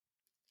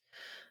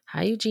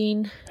Hi,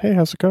 Eugene. Hey,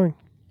 how's it going?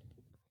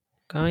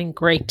 Going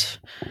great.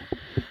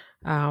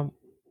 Um,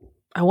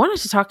 I wanted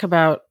to talk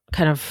about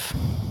kind of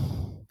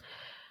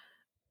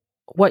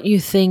what you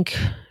think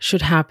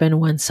should happen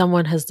when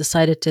someone has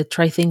decided to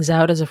try things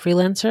out as a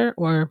freelancer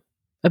or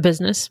a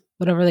business,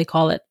 whatever they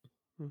call it.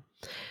 Mm.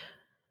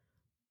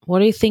 What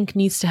do you think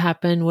needs to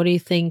happen? What do you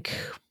think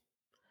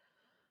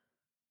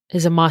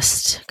is a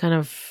must, kind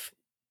of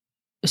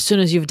as soon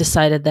as you've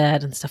decided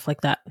that and stuff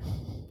like that?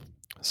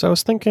 So I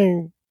was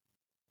thinking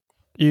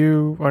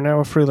you are now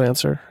a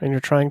freelancer and you're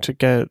trying to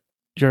get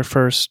your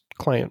first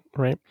client,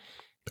 right?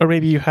 Or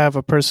maybe you have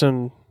a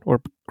person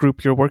or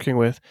group you're working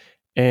with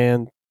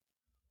and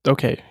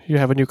okay, you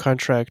have a new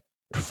contract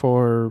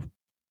for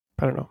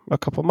I don't know, a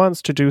couple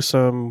months to do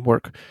some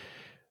work.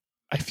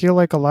 I feel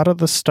like a lot of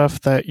the stuff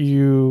that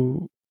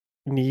you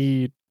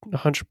need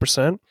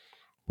 100%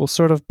 will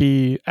sort of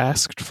be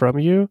asked from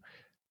you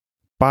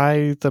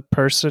by the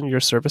person you're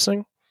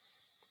servicing.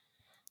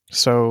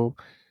 So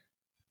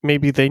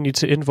maybe they need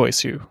to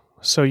invoice you.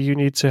 So you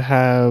need to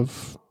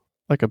have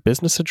like a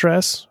business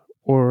address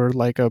or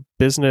like a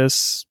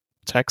business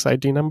tax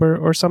ID number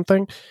or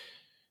something.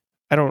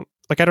 I don't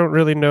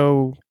really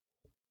know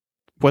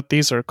what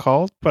these are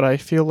called, but I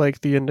feel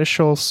like the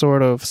initial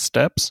sort of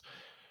steps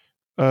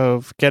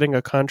of getting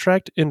a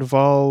contract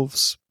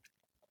involves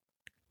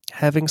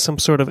having some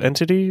sort of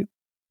entity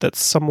that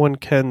someone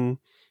can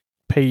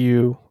pay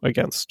you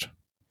against.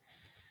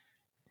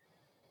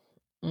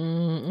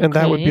 And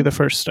that would be Okay, the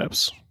first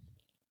steps.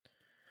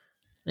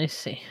 I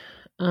see.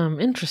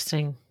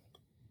 Interesting.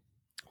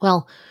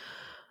 Well,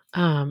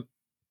 um,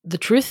 the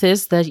truth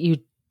is that you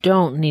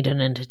don't need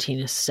an entity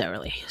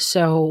necessarily.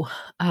 So,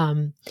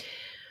 um,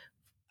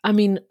 I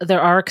mean,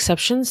 there are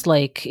exceptions,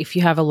 like if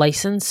you have a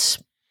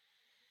license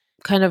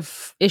kind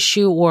of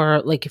issue,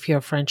 or like if you're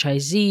a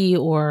franchisee,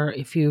 or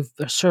if you're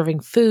serving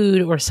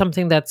food or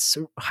something that's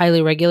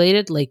highly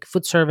regulated, like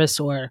food service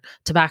or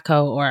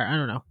tobacco, or I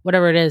don't know,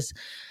 whatever it is,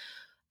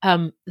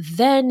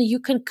 then you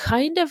can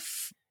kind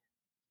of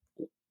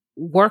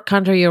work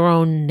under your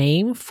own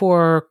name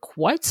for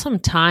quite some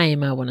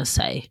time, I want to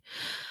say.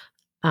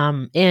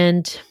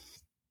 And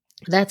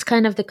that's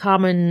kind of the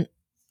common,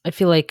 I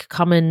feel like,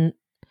 common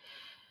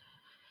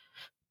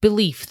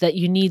belief that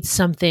you need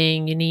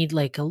something, you need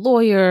like a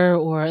lawyer,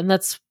 or, and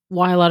that's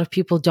why a lot of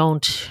people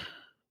don't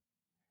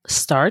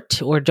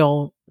start or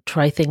don't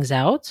try things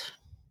out.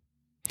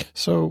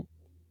 So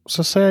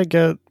so say I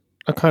get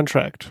a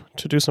contract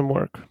to do some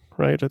work,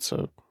 right? It's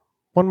a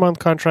 1 month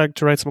contract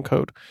to write some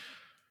code.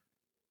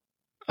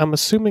 I'm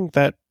assuming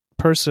that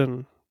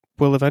person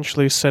will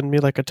eventually send me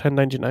like a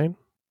 1099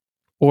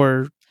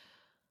 or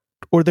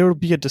or there will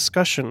be a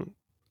discussion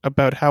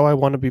about how I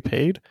want to be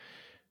paid.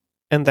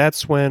 And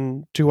that's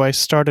when do I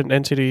start an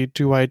entity?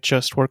 Do I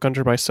just work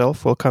under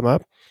myself? Will come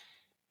up.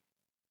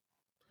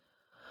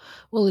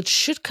 Well, it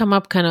should come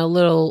up kind of a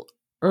little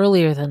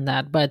earlier than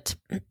that, but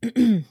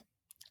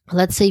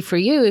let's say for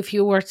you, if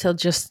you were to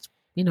just,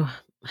 you know,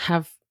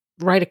 have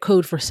write a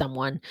code for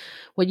someone,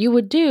 what you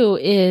would do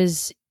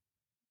is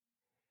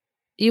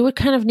you would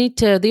kind of need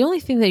to, the only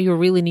thing that you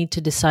really need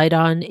to decide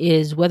on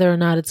is whether or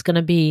not it's going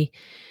to be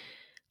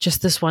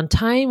just this one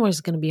time, or is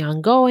it going to be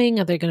ongoing?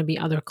 Are there going to be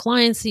other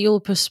clients that you'll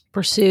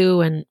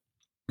pursue, and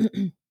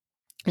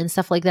and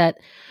stuff like that?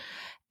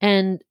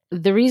 And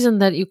the reason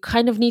that you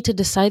kind of need to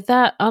decide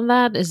that on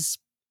that is,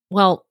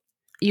 well,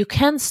 you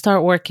can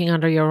start working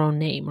under your own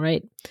name,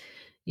 right?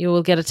 You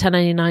will get a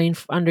 1099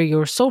 under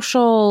your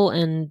social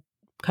and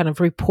kind of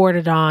report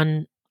it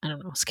on, I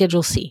don't know,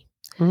 Schedule C,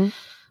 Hmm.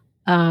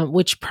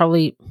 which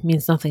probably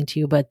means nothing to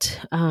you, but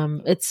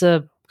it's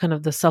a kind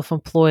of the self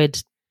employed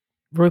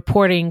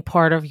reporting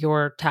part of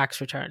your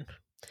tax return.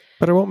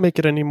 But it won't make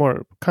it any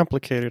more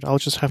complicated. I'll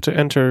just have to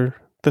enter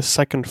the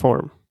second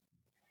form,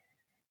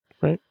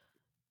 right?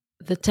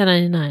 The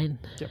 1099.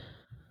 Yep.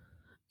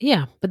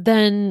 Yeah, but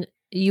then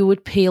you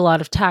would pay a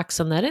lot of tax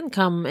on that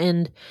income,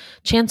 and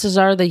chances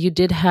are that you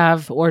did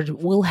have or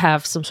will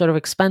have some sort of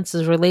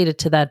expenses related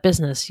to that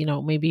business. You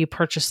know, maybe you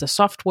purchased the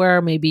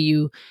software, maybe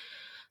you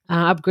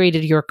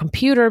upgraded your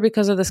computer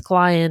because of this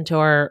client,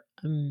 or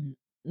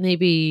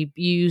maybe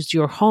you used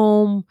your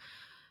home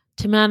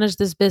to manage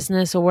this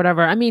business or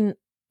whatever. I mean,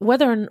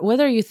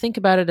 whether you think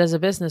about it as a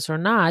business or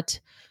not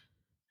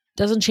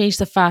doesn't change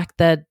the fact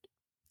that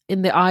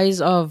in the eyes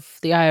of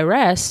the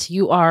IRS,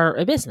 you are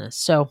a business.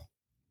 So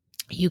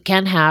you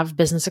can have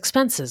business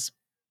expenses.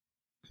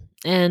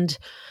 And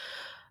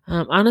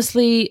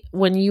honestly,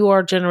 when you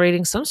are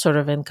generating some sort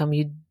of income,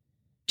 you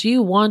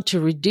do want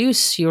to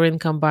reduce your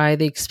income by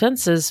the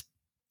expenses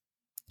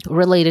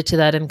related to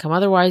that income.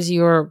 Otherwise,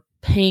 you're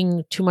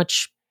paying too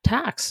much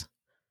tax.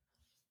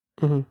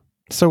 Hmm.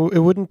 So it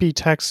wouldn't be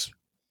tax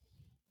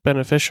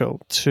beneficial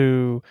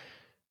to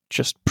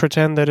just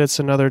pretend that it's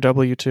another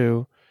W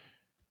 2.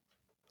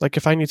 Like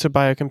if I need to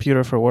buy a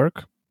computer for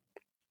work,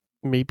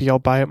 maybe I'll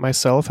buy it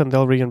myself and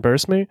they'll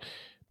reimburse me.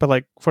 But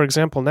like for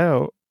example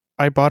now,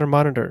 I bought a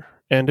monitor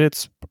and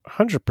it's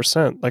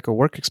 100% like a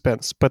work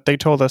expense, but they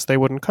told us they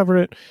wouldn't cover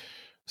it.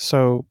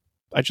 So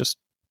I just,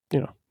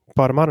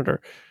 bought a monitor.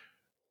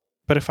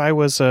 But if I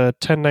was a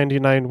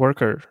 1099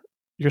 worker,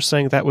 you're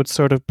saying that would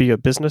sort of be a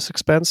business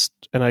expense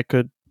and I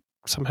could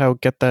somehow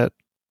get that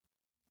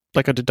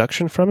like a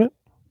deduction from it?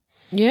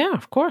 Yeah,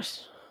 of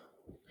course.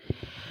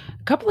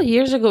 A couple of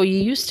years ago, you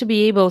used to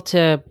be able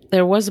to,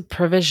 there was a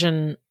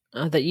provision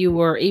that you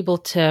were able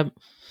to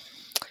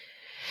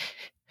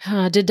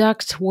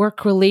deduct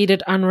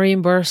work-related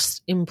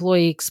unreimbursed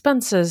employee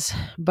expenses,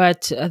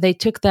 but they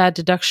took that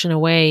deduction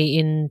away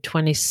in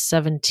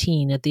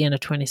 2017, at the end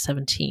of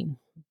 2017.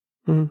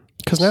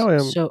 Because now I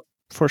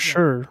am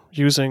sure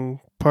using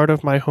part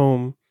of my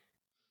home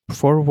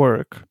for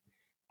work.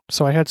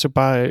 So I had to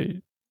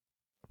buy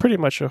pretty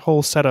much a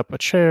whole setup, a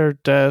chair,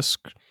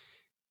 desk,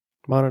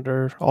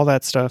 monitor, all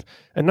that stuff.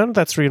 And none of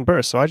that's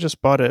reimbursed. So I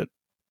just bought it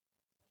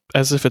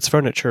as if it's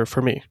furniture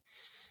for me,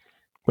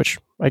 which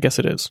I guess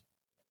it is.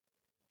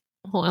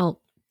 Well,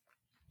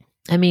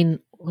 I mean,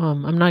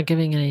 I'm not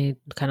giving any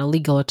kind of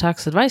legal or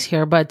tax advice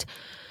here, but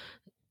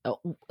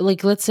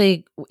like, let's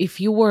say if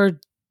you were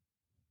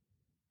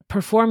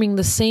performing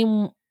the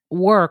same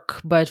work,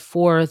 but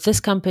for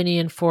this company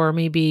and for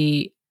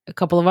maybe a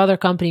couple of other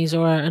companies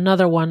or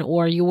another one,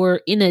 or you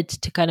were in it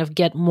to kind of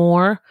get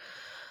more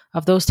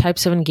of those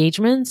types of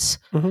engagements,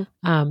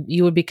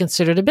 you would be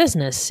considered a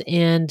business.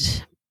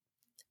 And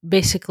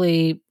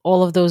basically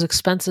all of those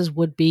expenses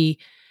would be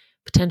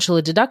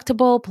potentially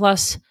deductible,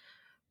 plus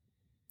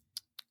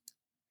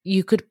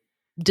you could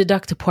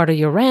deduct a part of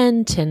your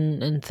rent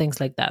and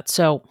things like that.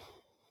 So,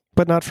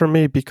 but not for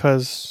me,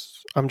 because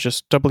I'm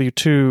just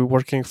W-2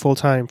 working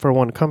full-time for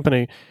one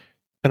company,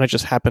 and I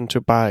just happen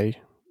to buy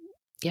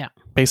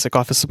basic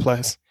office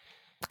supplies.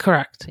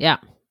 Correct. Yeah,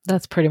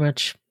 that's pretty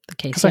much the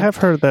case. Because I have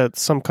heard that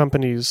some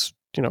companies,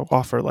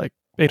 offer like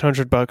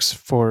 $800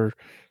 for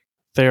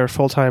their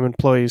full-time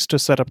employees to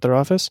set up their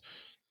office.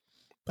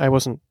 I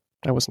wasn't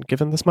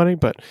given this money,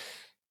 but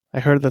I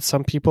heard that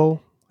some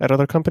people at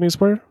other companies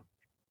were.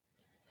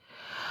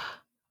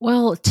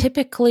 Well,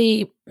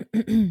 typically,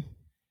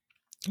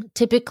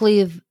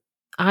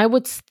 I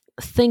would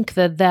think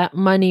that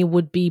money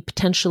would be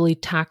potentially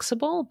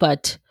taxable,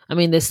 but I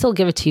mean, they still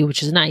give it to you,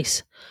 which is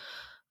nice.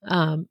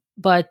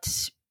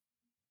 But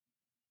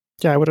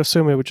yeah, I would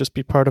assume it would just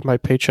be part of my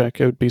paycheck.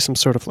 It would be some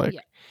sort of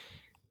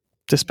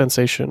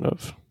dispensation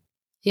of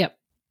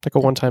like a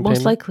one-time most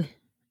payment. Likely.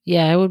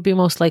 Yeah, it would be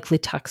most likely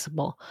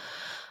taxable.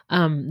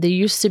 There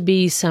used to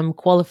be some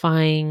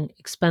qualifying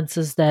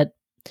expenses that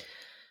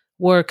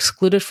were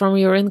excluded from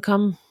your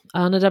income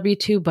on a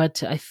W-2,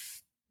 but I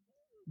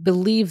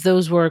believe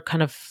those were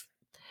kind of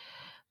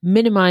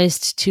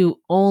minimized to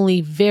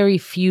only very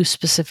few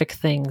specific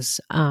things.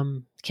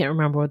 Can't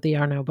remember what they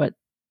are now, but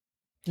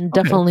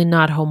definitely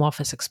not home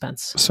office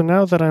expense. So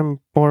now that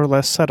I'm more or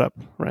less set up,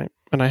 right,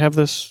 and I have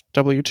this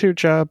W-2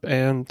 job,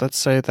 and let's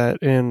say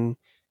that in,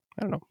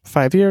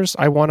 5 years,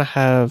 I want to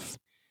have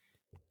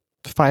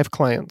 5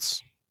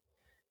 clients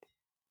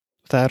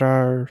that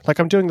are, like,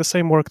 I'm doing the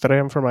same work that I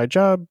am for my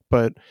job,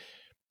 but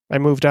I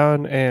moved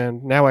on,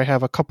 and now I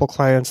have a couple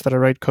clients that I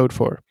write code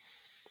for.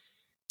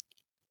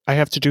 I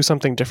have to do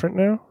something different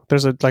now?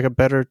 There's a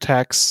better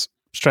tax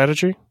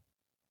strategy?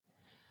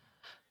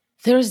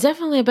 There's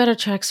definitely a better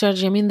tax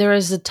strategy. I mean, there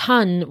is a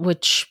ton,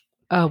 which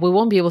we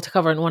won't be able to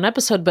cover in one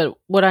episode, but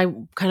what I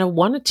kind of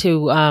wanted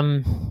to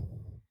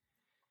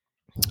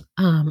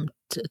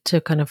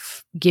kind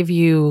of give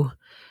you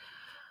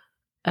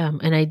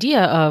an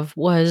idea of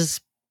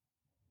was,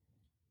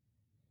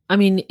 I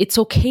mean, it's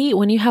okay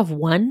when you have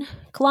one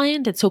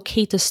client, it's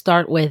okay to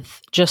start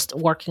with just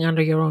working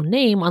under your own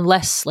name,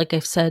 unless, like I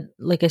said,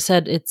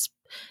 it's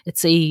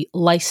a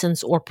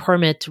license or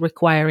permit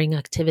requiring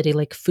activity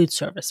like food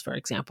service, for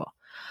example.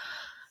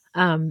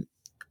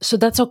 So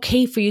that's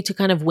okay for you to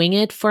kind of wing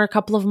it for a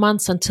couple of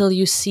months until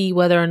you see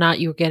whether or not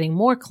you're getting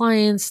more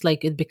clients,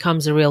 like it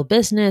becomes a real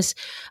business.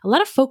 A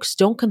lot of folks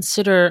don't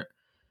consider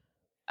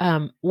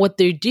what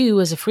they do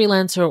as a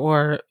freelancer,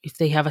 or if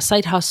they have a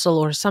side hustle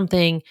or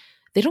something,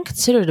 they don't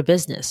consider it a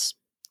business.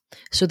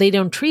 So they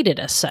don't treat it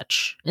as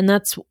such. And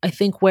that's, I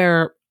think,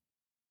 where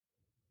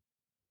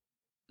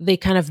they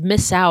kind of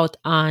miss out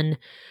on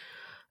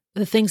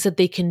the things that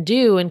they can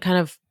do and kind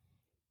of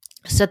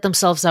set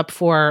themselves up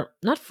for,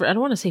 I don't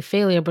want to say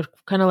failure, but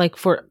kind of like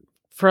for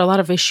a lot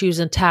of issues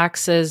and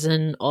taxes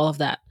and all of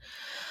that.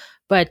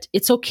 But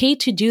it's okay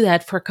to do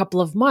that for a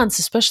couple of months,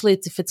 especially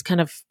if it's kind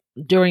of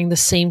during the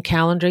same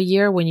calendar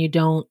year when you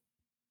don't,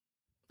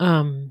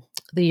 the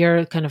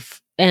year kind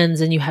of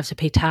ends and you have to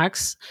pay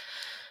tax.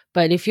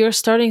 But if you're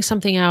starting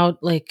something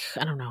out, like,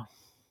 I don't know,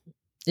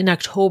 in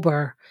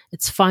October,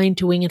 it's fine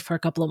to wing it for a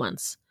couple of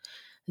months.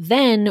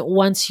 Then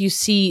once you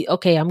see,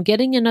 okay, I'm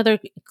getting another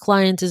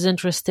client is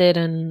interested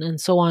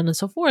and so on and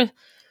so forth,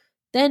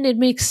 then it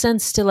makes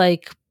sense to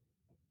like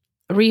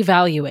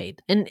reevaluate.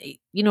 And,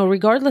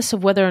 regardless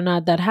of whether or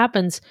not that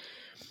happens,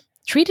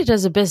 treat it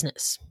as a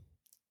business.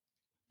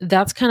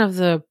 That's kind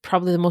of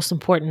probably the most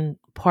important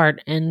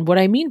part. And what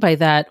I mean by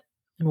that,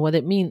 and what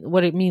it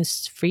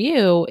means for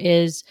you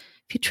is,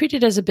 if you treat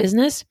it as a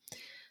business,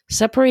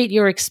 separate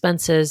your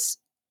expenses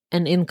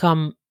and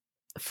income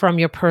from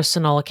your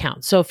personal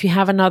account. So if you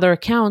have another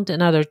account,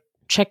 another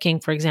checking,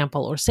 for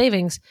example, or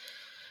savings,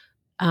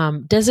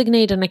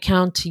 designate an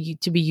account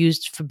to be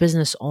used for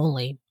business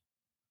only.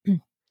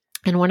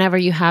 And whenever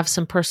you have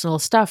some personal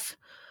stuff,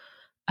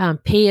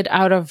 pay it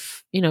out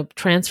of,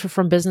 transfer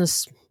from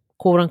business,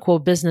 quote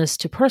unquote, business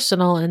to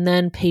personal, and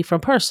then pay from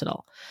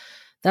personal.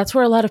 That's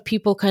where a lot of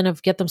people kind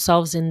of get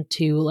themselves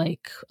into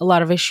like a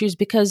lot of issues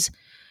because,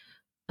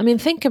 I mean,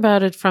 think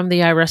about it from the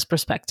IRS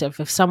perspective.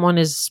 If someone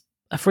is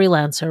a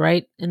freelancer,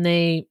 right,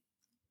 and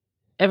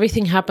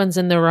everything happens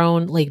in their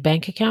own like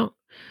bank account,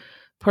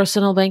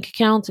 personal bank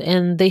account,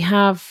 and they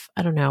have,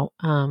 I don't know,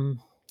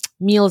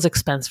 meals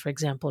expense, for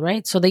example,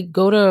 right? So they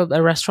go to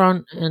a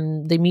restaurant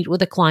and they meet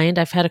with a client.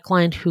 I've had a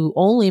client who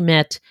only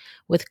met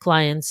with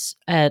clients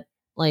at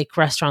like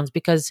restaurants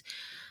because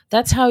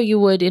that's how you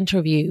would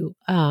interview,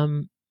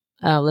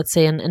 let's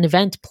say, an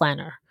event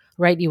planner,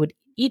 right? You would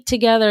eat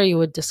together, you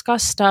would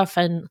discuss stuff,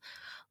 and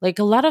like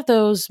a lot of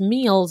those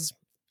meals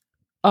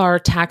are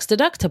tax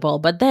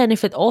deductible. But then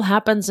if it all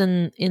happens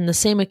in the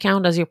same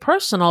account as your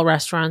personal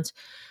restaurant,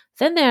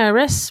 then the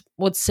IRS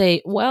would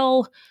say,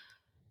 well,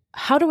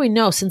 how do we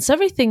know? Since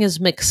everything is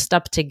mixed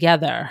up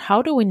together,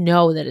 how do we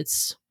know that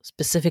it's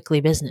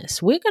specifically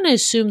business? We're going to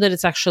assume that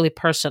it's actually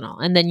personal.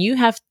 And then you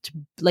have to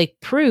like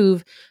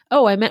prove,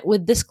 oh, I met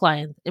with this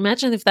client.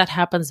 Imagine if that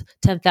happens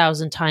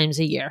 10,000 times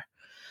a year.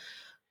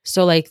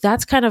 So like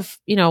that's kind of,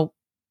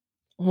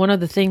 one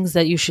of the things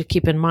that you should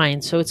keep in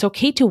mind. So it's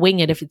okay to wing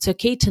it if it's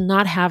okay to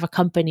not have a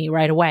company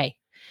right away.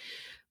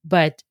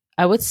 But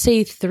I would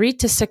say 3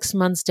 to 6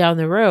 months down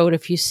the road,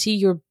 if you see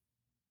your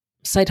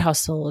side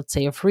hustle, let's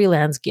say a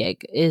freelance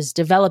gig, is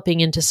developing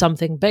into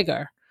something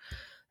bigger,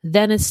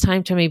 then it's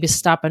time to maybe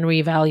stop and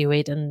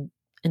reevaluate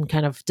and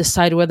kind of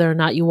decide whether or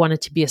not you want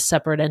it to be a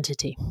separate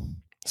entity.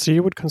 So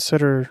you would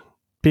consider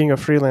being a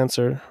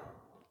freelancer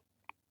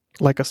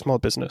like a small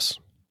business?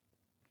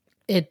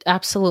 It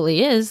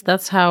absolutely is.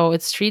 That's how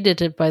it's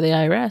treated by the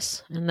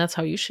IRS, and that's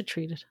how you should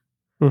treat it.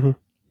 Mm-hmm.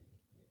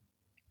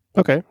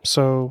 Okay,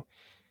 so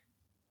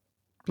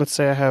let's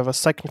say I have a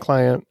second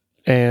client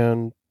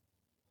and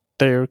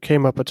there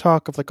came up a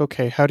talk of like,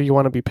 okay, how do you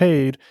want to be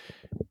paid?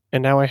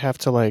 And now I have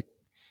to like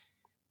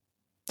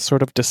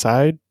sort of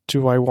decide,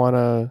 do I want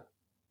to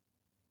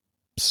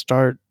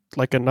start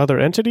like another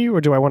entity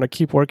or do I want to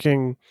keep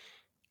working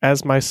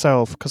as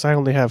myself? Because I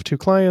only have 2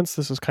 clients.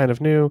 This is kind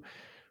of new.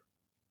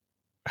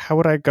 How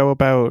would I go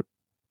about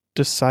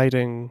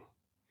deciding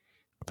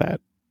that?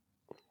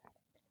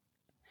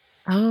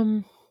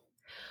 Well,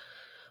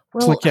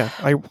 It's like, yeah,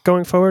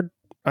 going forward,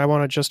 I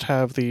want to just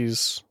have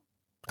these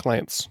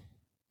clients.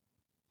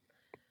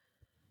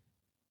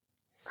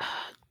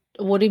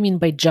 What do you mean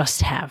by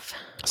just have?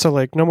 So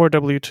like no more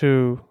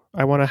W-2.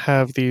 I want to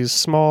have these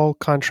small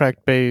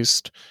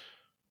contract-based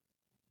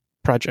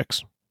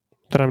projects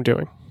that I'm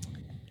doing.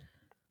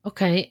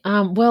 Okay.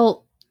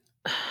 Well,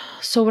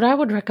 so what I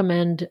would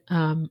recommend,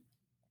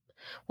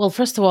 well,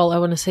 first of all, I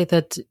want to say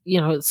that,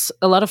 it's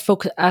a lot of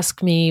folks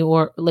ask me,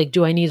 or like,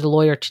 do I need a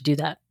lawyer to do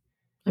that?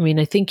 I mean,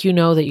 I think you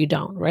know that you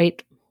don't,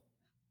 right?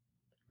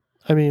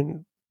 I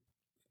mean,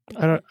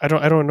 I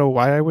don't know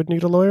why I would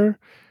need a lawyer,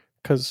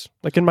 because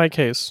like in my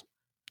case,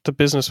 the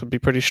business would be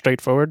pretty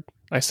straightforward.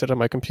 I sit on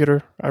my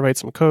computer, I write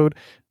some code,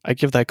 I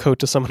give that code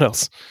to someone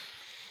else.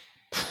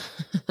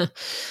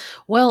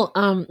 Well,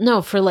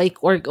 no, for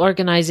like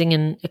organizing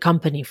in a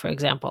company, for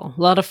example,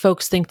 a lot of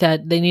folks think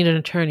that they need an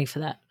attorney for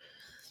that,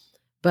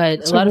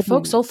 but So a lot of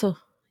folks also,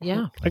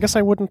 yeah. I guess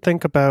I wouldn't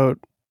think about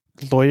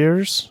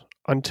lawyers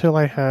until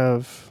I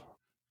have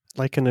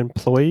like an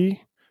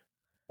employee,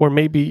 or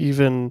maybe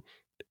even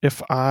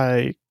if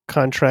I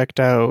contract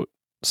out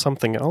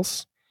something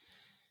else.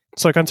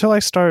 So like until I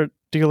start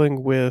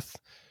dealing with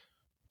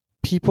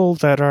people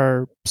that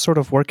are sort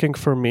of working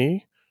for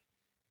me,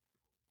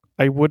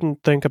 I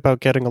wouldn't think about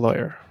getting a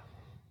lawyer.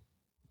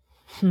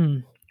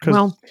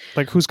 Well,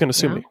 like who's going to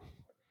sue me?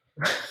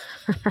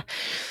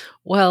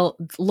 Well,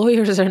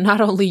 lawyers are not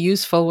only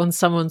useful when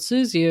someone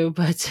sues you,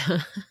 but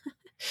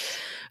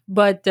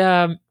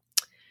a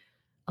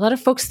lot of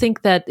folks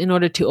think that in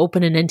order to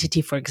open an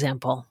entity, for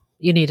example,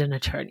 you need an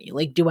attorney.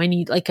 Like, do I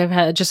need, like,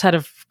 just had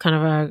a kind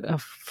of a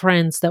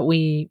friends that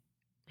we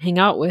hang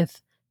out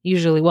with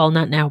usually, well,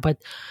 not now,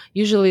 but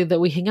usually that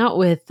we hang out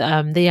with,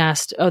 they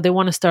asked, they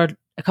want to start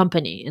a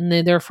company. And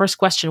their first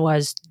question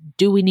was,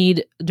 do we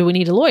need a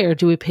lawyer?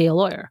 Do we pay a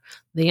lawyer?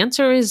 The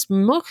answer is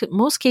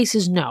most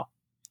cases, no.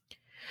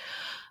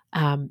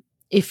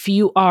 If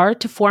you are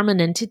to form an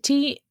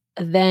entity,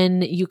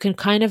 then you can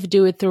kind of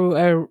do it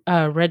through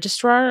a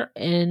registrar.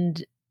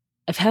 And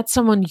I've had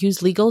someone use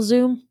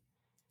LegalZoom,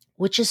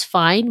 which is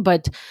fine,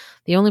 but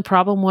the only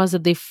problem was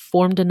that they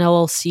formed an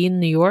LLC in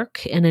New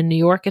York, and in New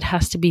York it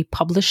has to be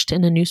published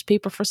in a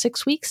newspaper for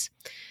 6 weeks.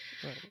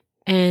 Right.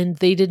 And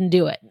they didn't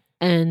do it.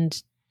 And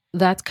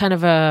that's kind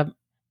of a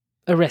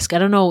risk. I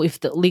don't know if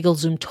the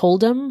LegalZoom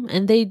told them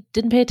and they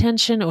didn't pay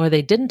attention, or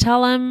they didn't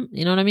tell them,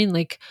 you know what I mean?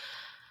 Like,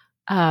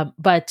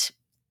 but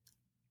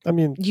I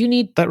mean, you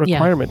need that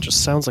requirement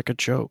just sounds like a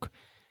joke.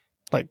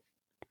 Like,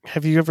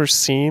 have you ever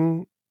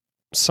seen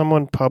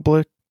someone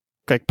publicly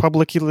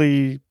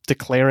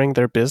declaring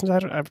their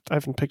business? I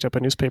haven't picked up a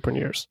newspaper in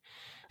years.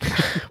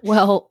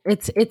 Well,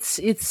 it's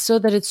so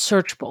that it's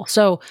searchable.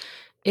 So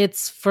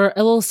it's for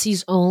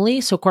LLCs only.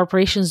 So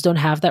corporations don't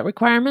have that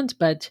requirement,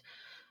 but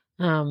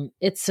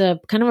it's a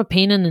kind of a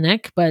pain in the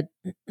neck, but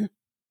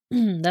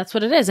that's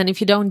what it is. And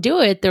if you don't do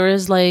it,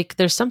 there's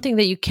something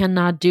that you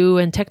cannot do.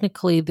 And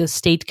technically the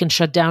state can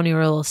shut down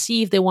your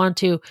LLC if they want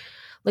to.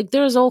 Like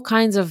there's all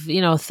kinds of,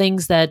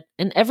 things that,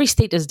 and every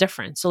state is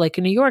different. So like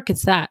in New York,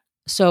 it's that.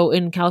 So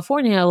in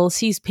California,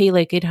 LLCs pay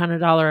like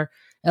 $800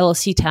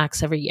 LLC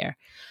tax every year.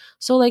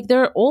 So like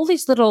there are all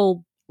these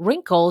little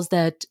wrinkles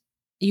that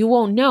you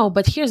won't know.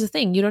 But here's the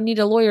thing. You don't need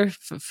a lawyer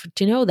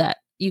to know that.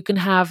 You can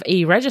have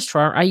a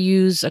registrar. I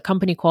use a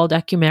company called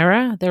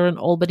Acumera. They're in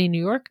Albany,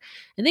 New York,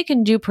 and they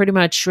can do pretty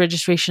much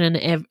registration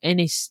in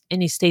any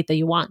state that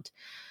you want.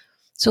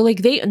 So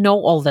like they know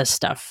all this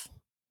stuff.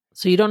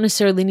 So you don't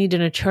necessarily need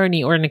an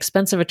attorney or an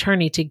expensive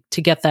attorney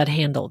to get that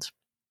handled.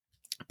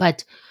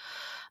 But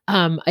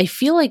I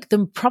feel like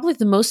probably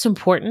the most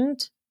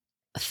important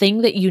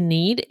thing that you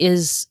need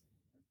is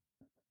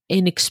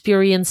an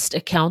experienced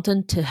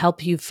accountant to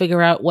help you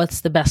figure out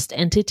what's the best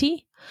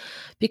entity.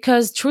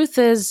 Because truth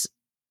is,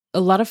 a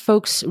lot of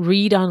folks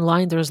read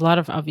online. There's a lot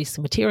of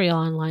obviously material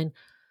online.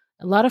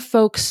 A lot of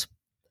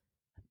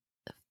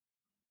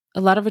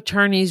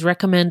attorneys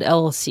recommend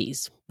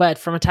LLCs, but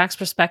from a tax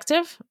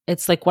perspective,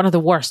 it's like one of the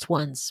worst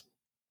ones.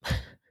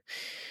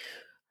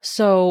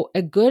 So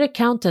a good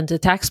accountant, a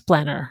tax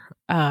planner,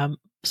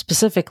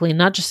 specifically,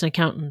 not just an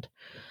accountant,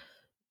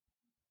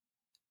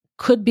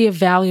 could be a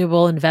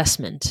valuable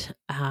investment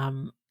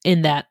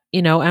in that.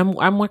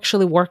 I'm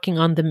actually working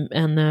on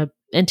the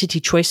entity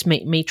choice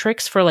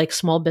matrix for like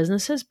small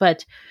businesses,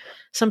 but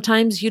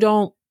sometimes you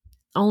don't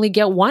only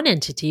get one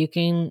entity. You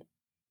can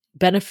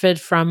benefit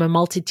from a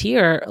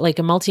multi-tier, like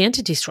a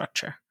multi-entity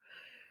structure.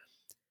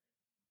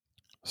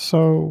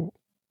 So,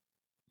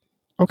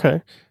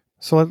 okay.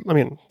 So,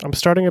 I'm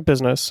starting a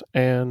business,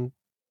 and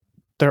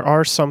there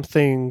are some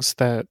things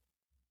that,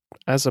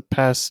 as a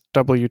past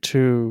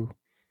W-2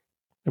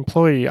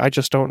 employee, I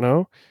just don't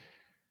know.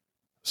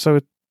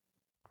 So,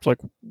 like,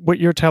 what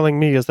you're telling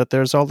me is that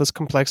there's all this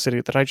complexity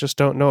that I just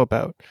don't know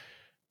about.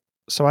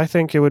 So I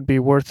think it would be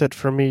worth it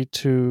for me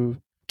to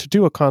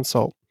do a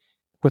consult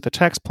with a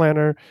tax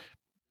planner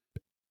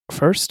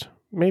first,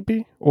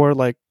 maybe, or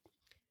like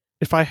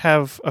if I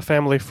have a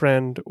family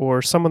friend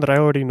or someone that I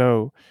already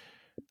know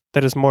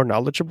that is more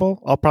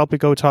knowledgeable, I'll probably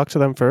go talk to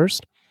them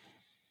first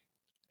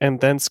and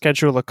then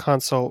schedule a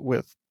consult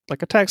with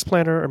like a tax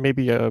planner or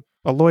maybe a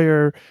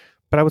lawyer.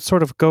 But I would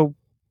sort of go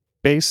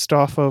based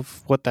off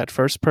of what that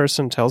first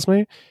person tells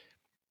me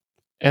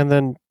and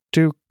then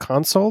do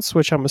consults,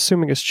 which I'm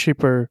assuming is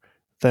cheaper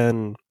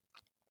than,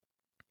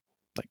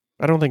 like,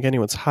 I don't think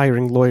anyone's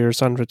hiring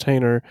lawyers on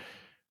retainer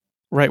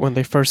right when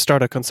they first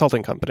start a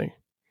consulting company.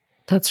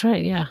 That's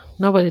right. Yeah.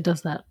 Nobody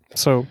does that.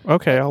 So,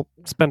 okay, I'll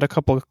spend a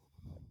couple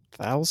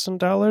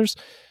 $1,000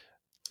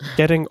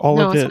 getting all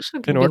of it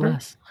in order.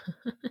 It's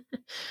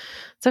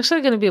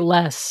actually going to be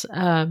less.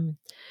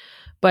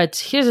 But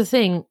here's the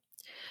thing.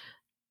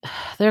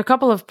 There are a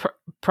couple of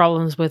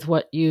problems with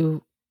what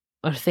you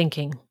are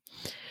thinking.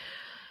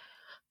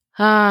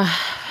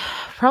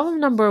 Problem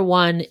number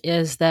one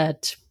is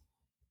that,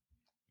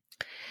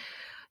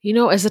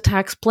 as a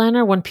tax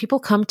planner, when people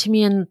come to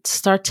me and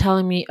start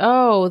telling me,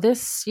 oh,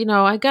 this,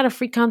 I got a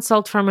free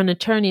consult from an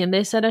attorney and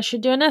they said I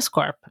should do an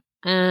S-Corp.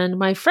 And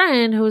my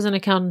friend who was an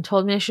accountant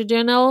told me I should do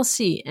an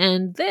LLC.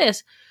 And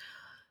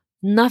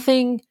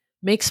nothing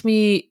makes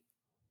me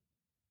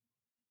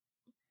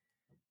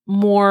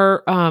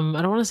more, I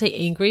don't want to say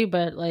angry,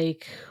 but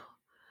like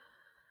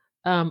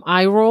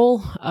eye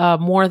roll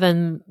more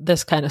than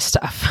this kind of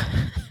stuff.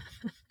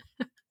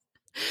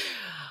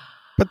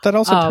 But that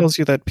also tells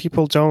you that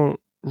people don't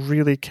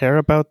really care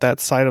about that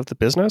side of the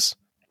business.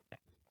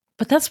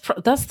 But that's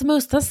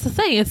the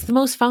thing. It's the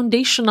most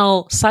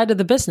foundational side of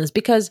the business,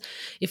 because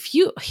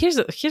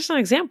here's an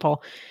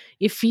example.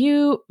 If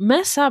you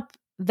mess up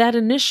that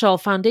initial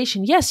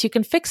foundation, yes, you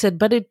can fix it,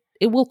 but it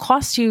will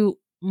cost you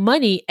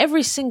money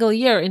every single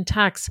year in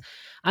tax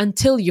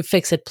until you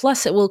fix it.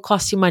 Plus, it will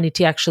cost you money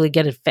to actually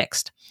get it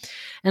fixed.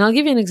 And I'll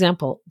give you an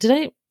example.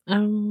 I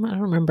don't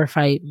remember if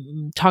I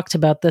talked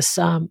about this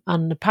on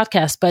the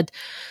podcast, but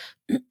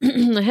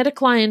I had a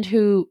client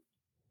who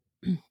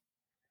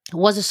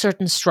was a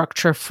certain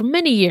structure for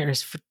many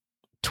years, for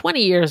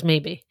 20 years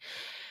maybe,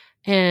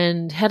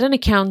 and had an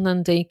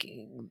accountant.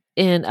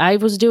 And I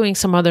was doing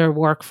some other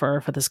work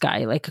for this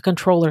guy, like a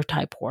controller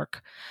type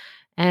work.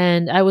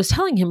 And I was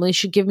telling him, you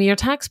should give me your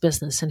tax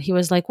business. And he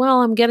was like,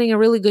 well, I'm getting a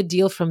really good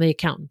deal from the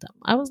accountant.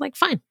 I was like,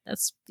 fine,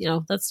 that's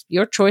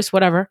your choice,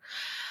 whatever.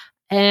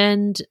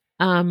 And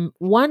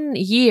one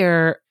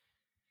year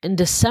in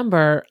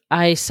December,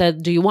 I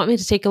said, do you want me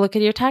to take a look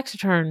at your tax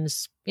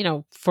returns,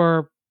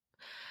 for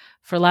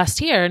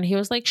last year? And he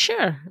was like,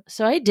 sure.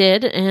 So I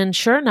did. And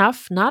sure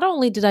enough, not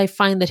only did I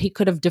find that he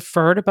could have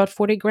deferred about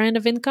 40 grand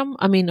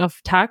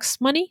of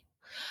tax money,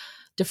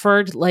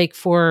 deferred like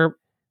for,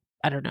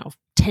 I don't know,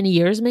 10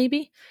 years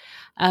maybe.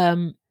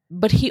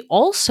 But he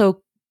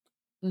also,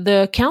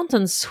 the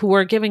accountants who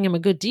were giving him a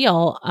good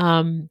deal,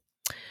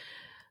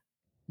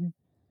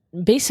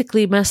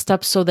 basically messed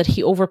up so that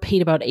he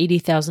overpaid about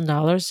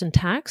 $80,000 in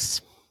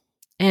tax.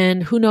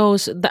 And who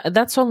knows,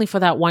 that's only for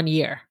that 1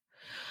 year.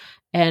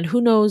 And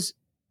who knows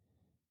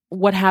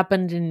what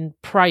happened in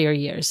prior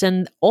years.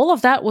 And all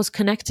of that was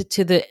connected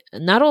to the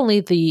not only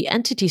the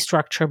entity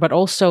structure, but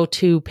also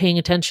to paying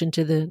attention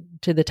to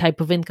the type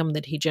of income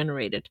that he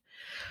generated.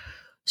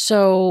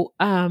 So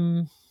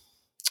I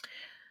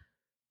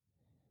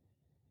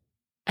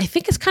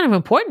think it's kind of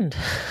important.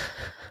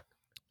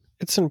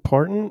 It's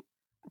important,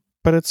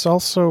 but it's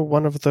also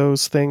one of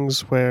those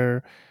things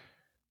where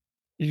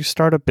you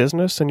start a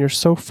business and you're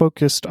so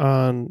focused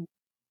on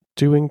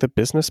doing the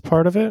business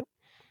part of it.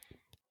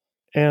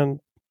 And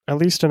at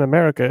least in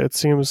America, it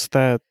seems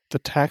that the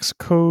tax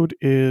code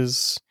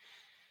is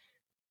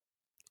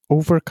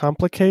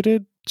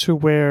overcomplicated to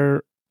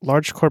where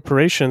large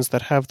corporations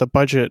that have the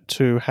budget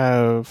to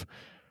have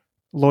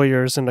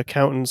lawyers and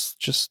accountants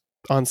just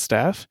on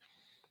staff,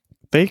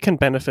 they can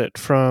benefit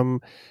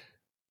from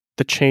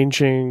the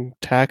changing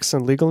tax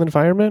and legal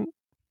environment,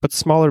 but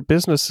smaller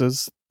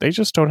businesses, they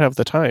just don't have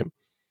the time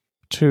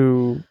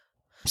to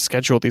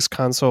schedule these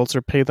consults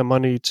or pay the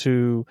money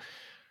to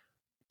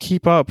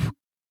keep up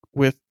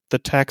with the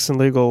tax and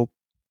legal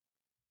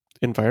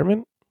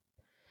environment.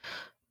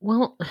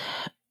 Well,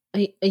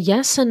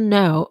 yes and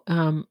no.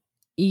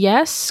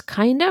 Yes,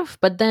 kind of,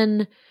 but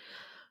then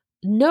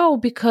no,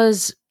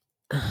 because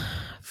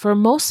for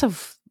most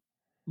of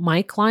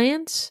my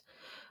clients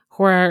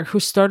who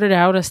started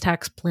out as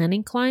tax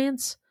planning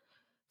clients,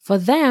 for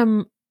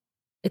them,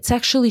 it's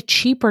actually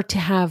cheaper to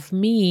have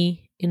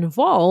me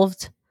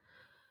involved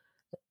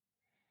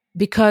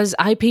because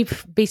I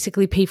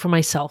basically pay for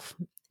myself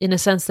in a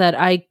sense that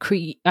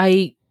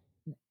I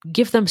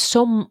give them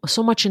so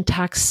much in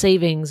tax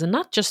savings, and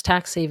not just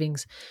tax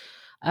savings,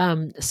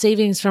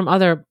 savings from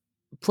other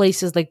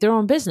places like their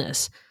own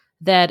business,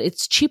 that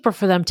it's cheaper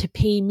for them to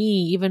pay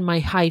me even my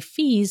high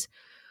fees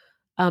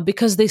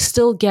because they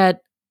still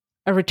get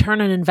a return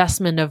on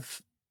investment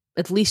of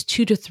at least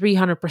 200 to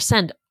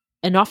 300%,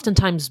 and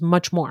oftentimes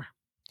much more.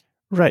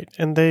 Right,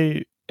 and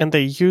they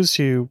use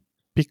you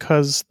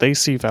because they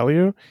see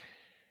value.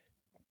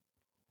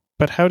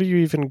 But how do you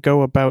even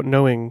go about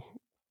knowing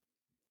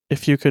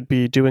if you could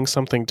be doing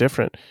something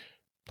different?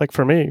 Like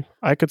for me,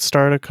 I could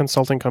start a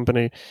consulting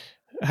company,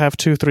 have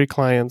 2-3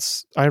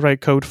 clients, I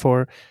write code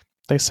for,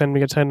 they send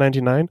me a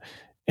 1099,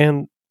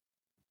 and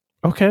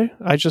okay,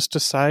 I just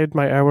decide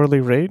my hourly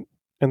rate,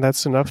 and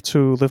that's enough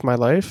to live my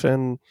life,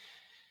 and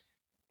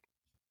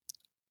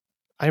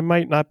I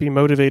might not be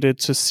motivated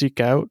to seek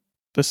out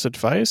this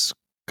advice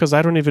because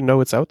I don't even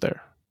know it's out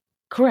there.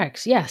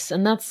 Correct. Yes.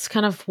 And that's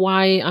kind of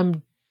why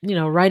I'm,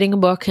 writing a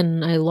book,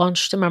 and I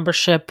launched a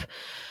membership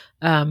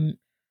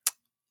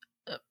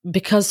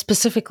because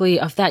specifically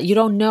of that. You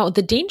don't know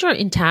the danger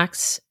in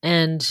tax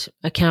and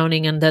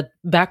accounting and the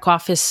back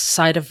office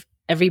side of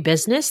every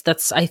business.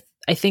 That's, I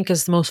think,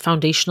 is the most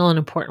foundational and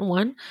important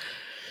one,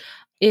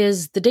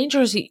 is the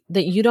danger is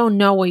that you don't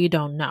know what you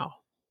don't know.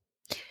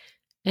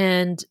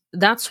 And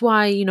that's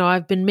why,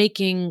 I've been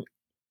making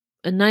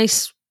a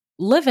nice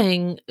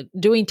living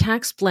doing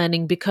tax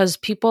planning, because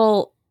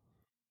people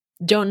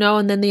don't know,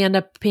 and then they end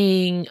up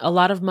paying a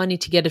lot of money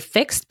to get it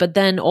fixed. But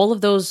then all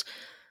of those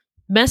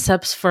mess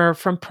ups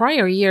from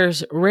prior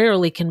years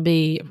rarely can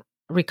be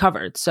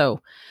recovered.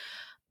 So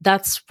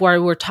that's why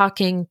we're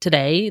talking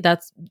today.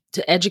 That's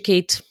to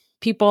educate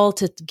people,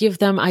 to give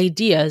them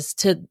ideas,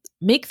 to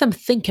make them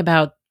think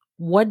about,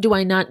 what do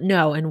I not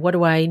know and what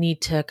do I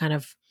need to kind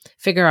of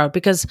figure out?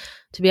 Because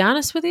to be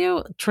honest with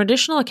you,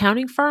 traditional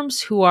accounting firms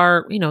who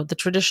are, the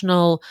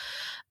traditional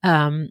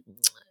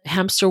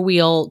hamster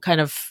wheel kind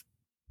of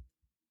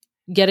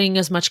getting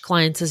as much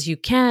clients as you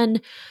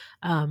can,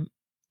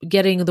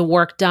 getting the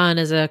work done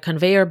as a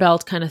conveyor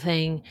belt kind of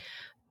thing,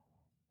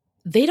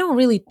 they don't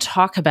really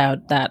talk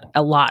about that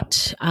a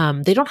lot.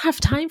 They don't have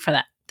time for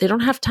that. They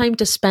don't have time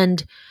to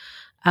spend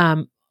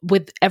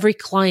with every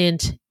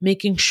client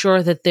making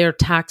sure that their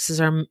taxes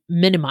are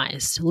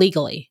minimized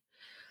legally.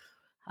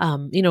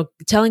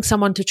 Telling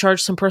someone to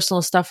charge some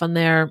personal stuff on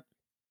their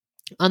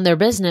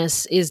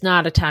business is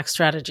not a tax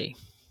strategy.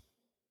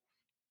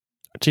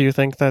 Do you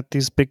think that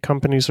these big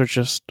companies are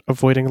just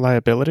avoiding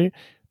liability?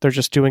 They're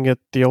just doing it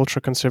the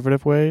ultra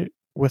conservative way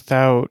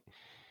without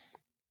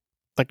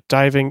like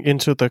diving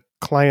into the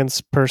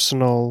client's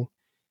personal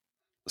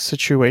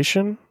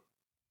situation?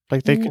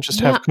 Like they can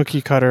just have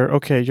cookie cutter,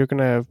 okay, you're going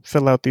to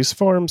fill out these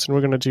forms and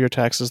we're going to do your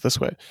taxes this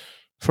way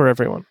for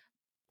everyone.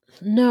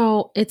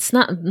 No, it's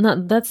not.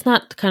 That's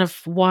not kind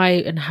of why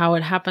and how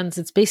it happens.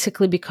 It's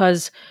basically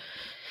because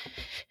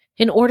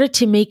in order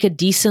to make a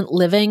decent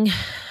living,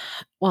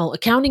 well,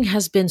 accounting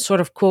has been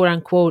sort of quote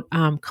unquote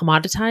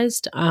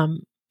commoditized.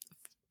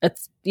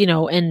 It's,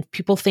 and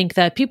people think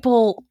that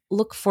people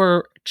look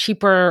for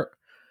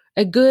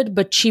a good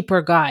but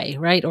cheaper guy,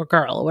 right, or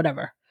girl, or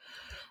whatever.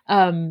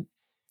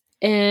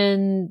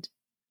 And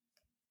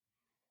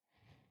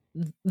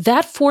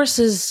that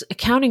forces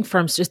accounting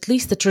firms, at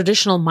least the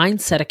traditional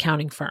mindset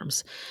accounting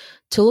firms,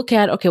 to look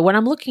at, okay, when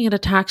I'm looking at a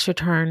tax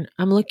return,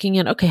 I'm looking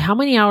at, okay, how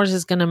many hours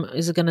is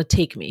it gonna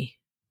take me?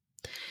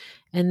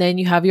 And then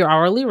you have your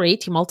hourly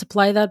rate, you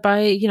multiply that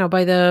by,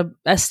 by the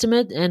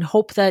estimate and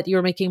hope that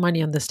you're making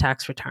money on this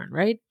tax return,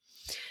 right?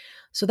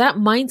 So that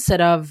mindset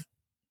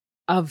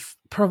of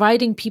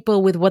providing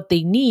people with what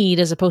they need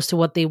as opposed to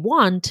what they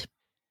want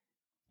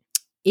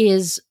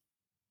is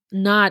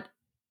not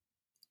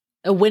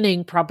a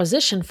winning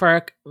proposition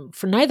for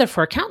neither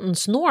for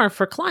accountants nor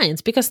for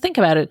clients. Because think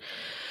about it,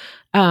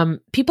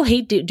 people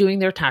hate doing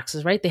their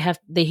taxes, right? They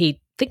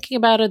hate thinking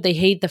about it. They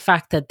hate the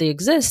fact that they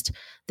exist,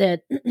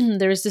 that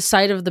there's this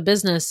side of the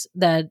business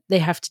that they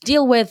have to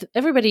deal with.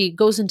 Everybody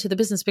goes into the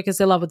business because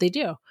they love what they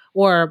do,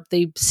 or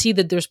they see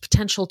that there's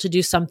potential to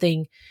do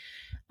something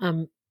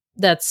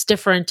that's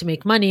different to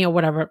make money or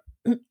whatever.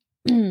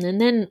 And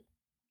then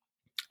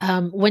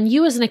when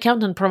you as an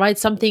accountant provide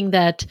something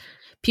that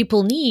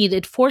people need,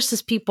 it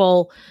forces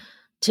people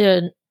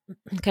to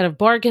kind of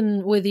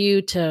bargain with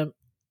you, to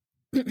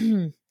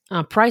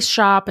price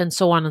shop, and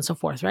so on and so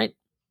forth, right?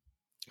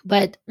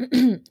 But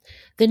the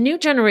new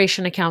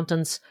generation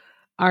accountants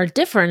are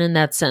different in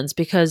that sense,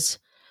 because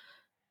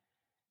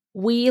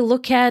we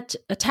look at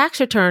a tax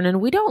return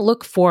and we don't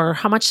look for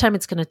how much time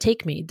it's going to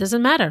take me. It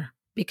doesn't matter,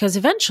 because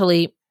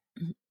eventually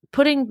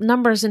putting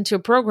numbers into a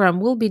program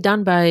will be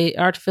done by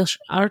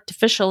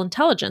artificial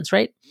intelligence,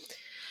 right?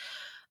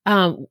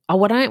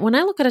 When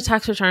I look at a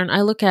tax return,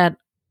 I look at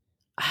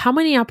how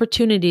many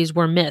opportunities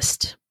were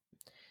missed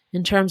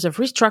in terms of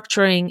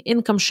restructuring,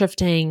 income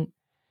shifting,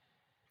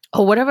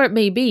 or whatever it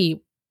may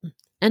be.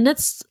 And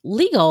that's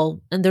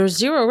legal and there's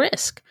zero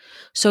risk.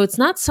 So it's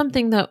not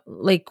something that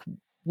like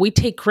we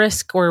take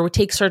risk or we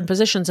take certain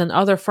positions and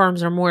other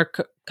firms are more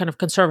kind of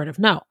conservative.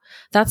 No,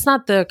 that's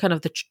not the kind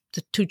of the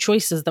two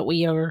choices that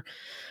we are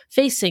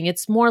facing.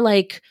 It's more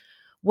like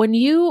when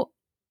you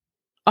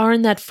are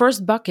in that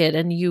first bucket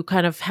and you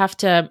kind of have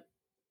to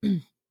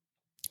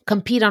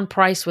compete on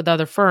price with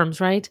other firms,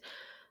 right?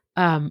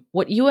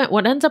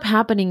 What ends up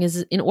happening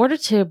is, in order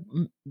to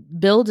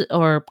build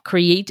or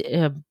create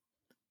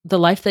the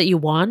life that you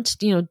want,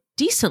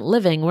 decent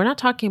living. We're not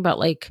talking about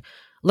like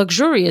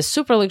luxurious,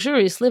 super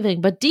luxurious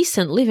living, but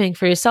decent living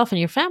for yourself and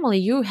your family.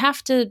 You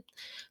have to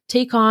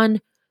take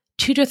on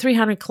 200 to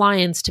 300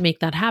 clients to make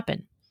that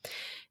happen.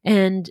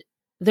 And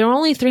there are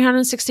only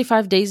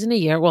 365 days in a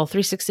year. Well,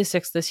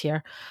 366 this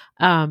year.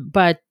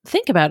 But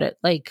think about it.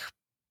 Like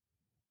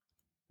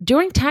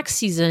during tax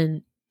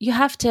season, you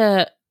have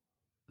to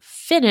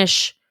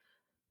finish,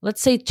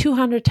 let's say,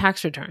 200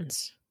 tax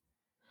returns.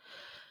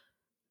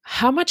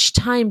 How much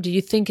time do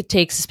you think it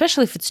takes,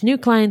 especially if it's new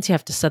clients, you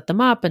have to set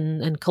them up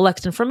and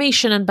collect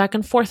information and back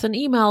and forth on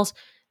emails?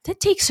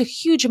 That takes a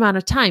huge amount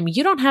of time.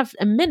 You don't have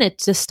a minute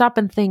to stop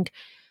and think,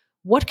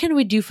 what can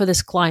we do for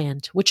this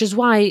client? Which is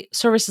why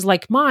services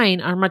like mine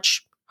are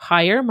much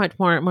higher, much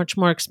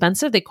more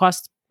expensive. They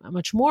cost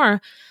much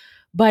more,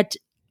 but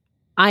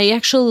I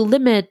actually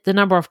limit the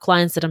number of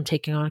clients that I'm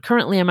taking on.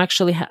 Currently,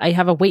 I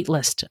have a wait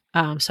list.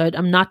 So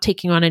I'm not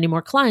taking on any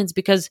more clients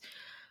because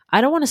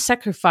I don't want to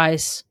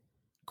sacrifice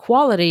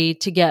quality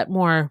to get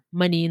more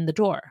money in the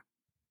door.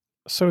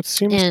 So it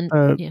seems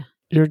that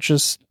you're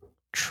just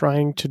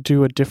trying to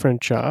do a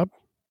different job.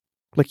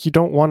 Like you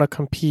don't want to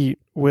compete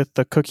with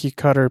the cookie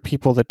cutter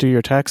people that do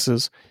your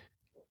taxes.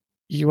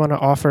 You want to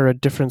offer a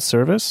different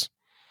service.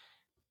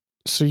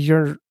 So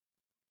you're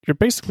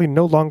basically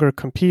no longer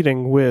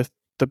competing with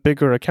the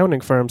bigger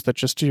accounting firms that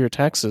just do your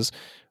taxes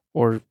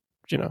or,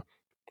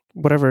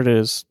 whatever it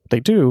is they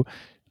do.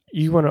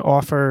 You want to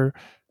offer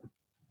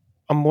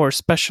a more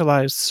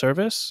specialized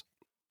service,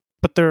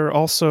 but there are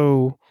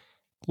also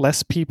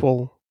less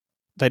people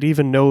that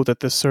even know that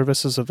this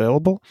service is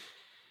available.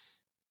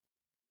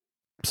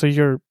 So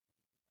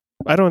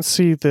I don't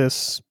see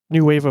this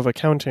new wave of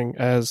accounting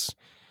as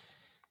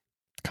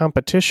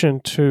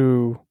competition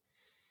to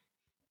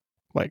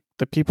like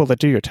the people that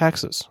do your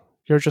taxes.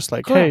 You're just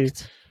like,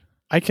 Correct. Hey,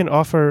 I can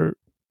offer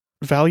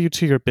value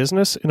to your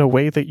business in a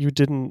way that you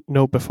didn't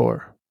know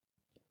before.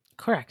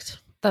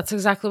 Correct. That's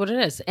exactly what it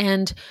is.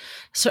 And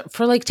so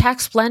for like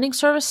tax planning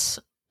service,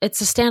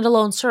 it's a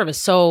standalone service.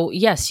 So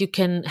yes, you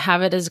can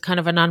have it as kind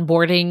of an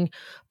onboarding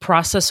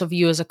process of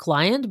you as a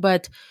client,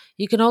 but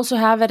you can also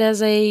have it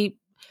as a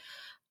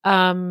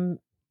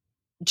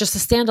just a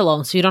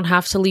standalone. So you don't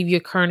have to leave your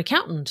current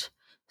accountant.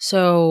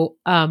 So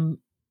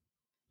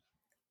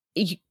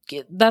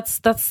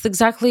that's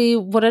exactly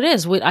what it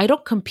is. I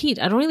don't compete.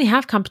 I don't really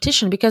have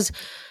competition because,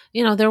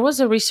 there was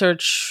a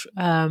research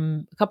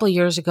a couple of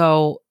years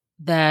ago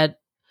that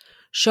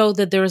showed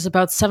that there was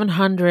about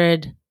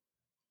 700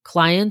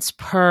 clients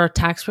per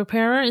tax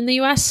preparer in the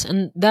US.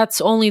 And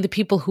that's only the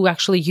people who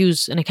actually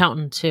use an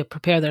accountant to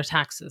prepare their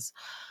taxes.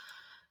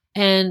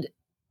 And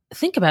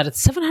think about it,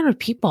 700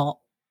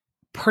 people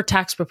per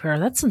tax preparer.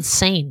 That's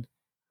insane.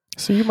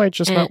 So you might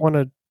just not want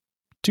to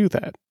do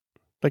that.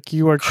 Like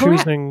you are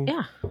choosing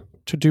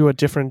to do a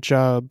different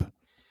job.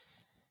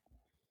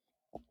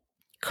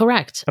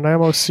 Correct. And I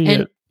almost see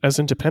it as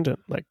independent.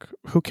 Like,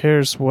 who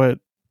cares what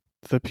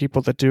the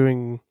people that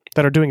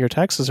are doing your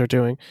taxes are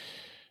doing?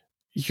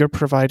 You're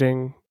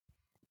providing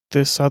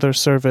this other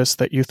service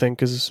that you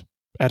think is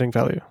adding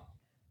value.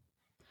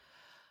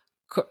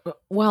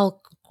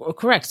 Well,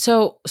 correct.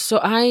 So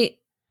I,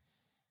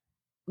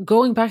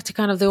 going back to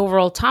kind of the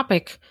overall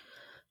topic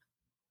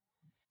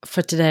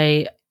for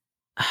today,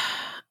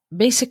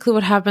 basically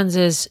what happens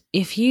is,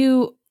 if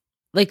you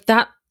like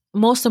that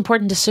most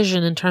important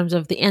decision in terms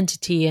of the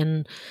entity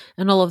and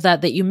all of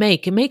that you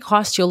make, it may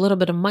cost you a little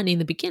bit of money in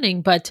the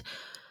beginning, but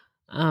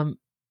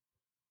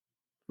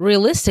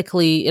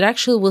realistically, it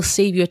actually will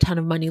save you a ton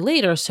of money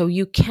later. So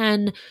you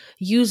can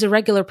use a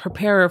regular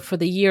preparer for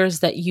the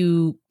years that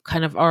you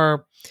kind of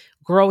are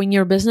growing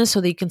your business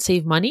so that you can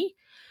save money.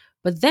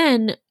 But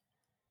then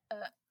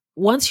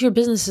once your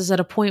business is at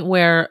a point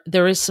where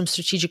there is some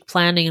strategic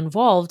planning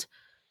involved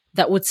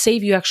that would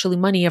save you actually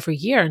money every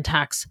year in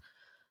tax,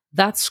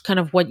 that's kind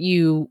of what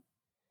you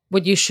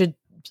should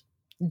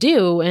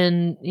do.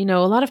 And, a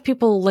lot of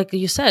people, like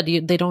you said,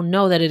 they don't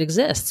know that it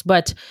exists,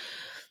 but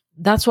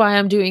that's why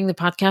I'm doing the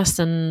podcast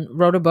and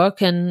wrote a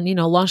book and,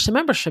 launched a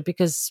membership,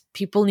 because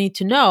people need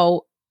to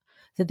know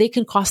that they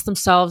can cost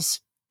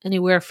themselves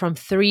anywhere from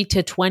 $3,000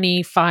 to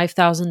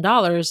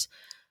 $25,000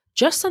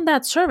 just on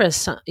that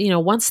service.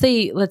 Once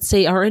they, let's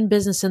say, are in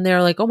business and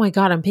they're like, oh my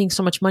God, I'm paying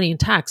so much money in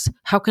tax.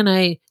 How can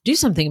I do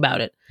something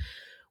about it?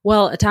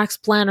 Well, a tax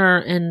planner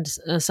and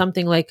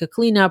something like a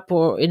cleanup,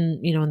 or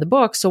in the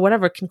books or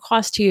whatever, can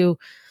cost you,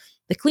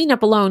 the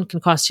cleanup alone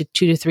can cost you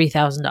 $2,000 to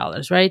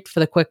 $3,000, right? For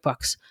the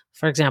QuickBooks,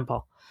 for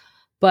example.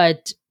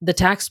 But the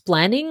tax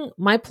planning,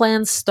 my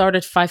plans start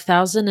at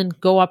 $5,000 and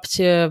go up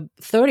to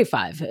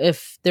 $35,000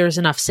 if there's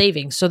enough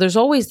savings. So there's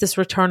always this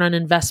return on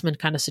investment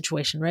kind of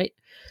situation, right?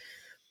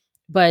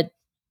 But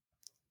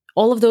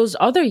all of those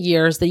other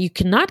years that you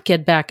cannot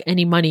get back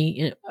any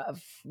money,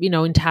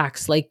 in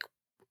tax, like,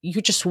 you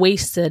just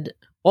wasted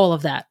all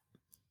of that.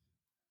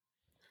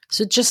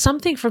 So just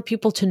something for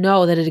people to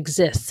know that it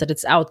exists, that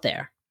it's out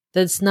there,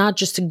 that it's not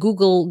just to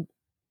Google,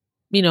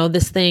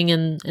 this thing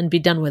and be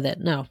done with it.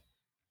 No.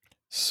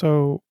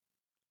 So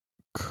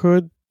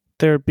could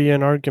there be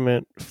an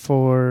argument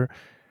for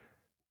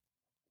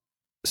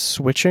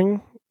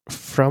switching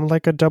from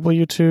like a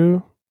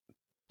W-2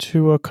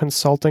 to a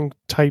consulting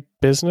type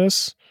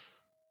business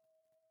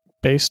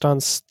based on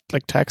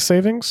like tax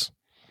savings?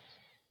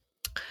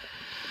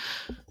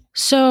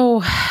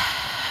 So,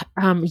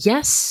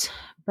 yes,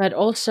 but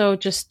also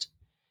just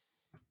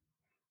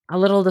a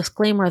little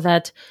disclaimer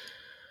that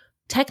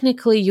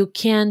technically you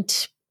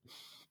can't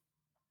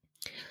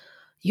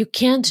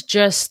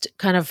just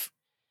kind of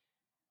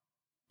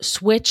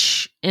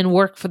switch and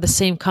work for the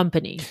same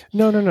company.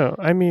 No.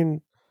 I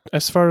mean,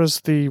 as far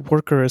as the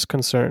worker is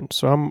concerned.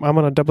 So I'm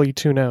on a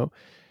W-2 now.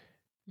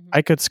 Mm-hmm.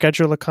 I could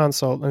schedule a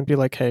consult and be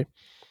like, hey,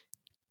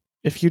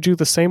 if you do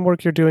the same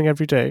work you're doing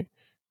every day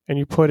and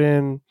you put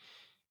in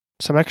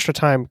some extra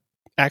time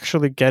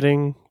actually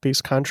getting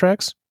these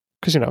contracts,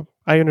 because,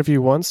 I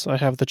interview once, I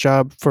have the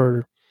job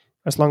for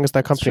as long as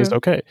that company is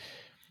okay.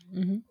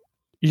 Mm-hmm.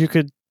 You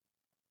could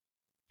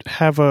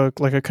have a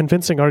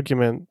convincing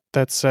argument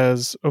that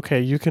says,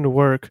 okay, you can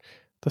work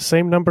the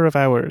same number of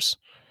hours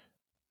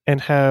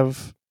and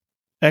have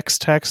X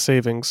tax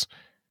savings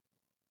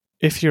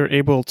if you're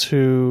able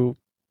to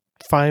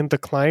find the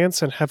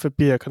clients and have it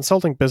be a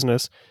consulting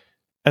business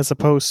as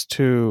opposed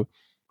to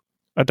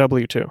a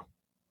W-2.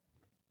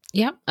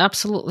 Yeah,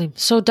 absolutely.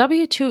 So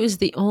W-2 is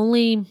the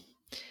only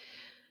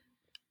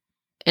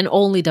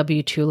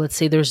W-2. Let's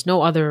say there's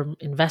no other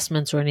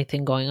investments or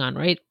anything going on,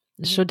 right?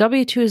 Mm-hmm. So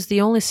W-2 is the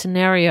only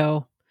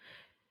scenario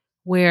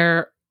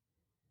where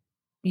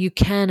you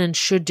can and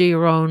should do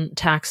your own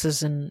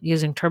taxes and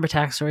using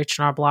TurboTax or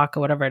H&R Block or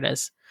whatever it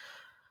is,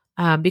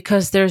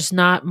 because there's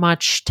not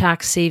much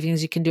tax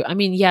savings you can do. I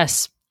mean,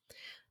 yes,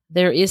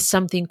 there is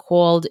something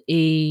called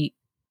a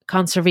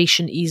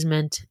conservation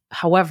easement.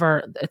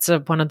 However, it's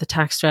one of the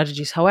tax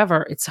strategies.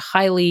 However, it's a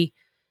highly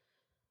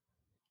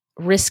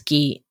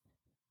risky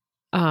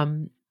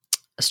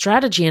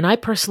strategy, and I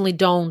personally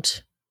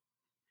don't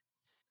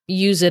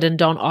use it and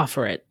don't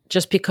offer it,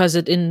 just because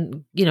it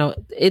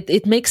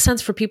makes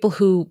sense for people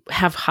who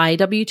have high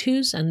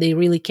W-2s and they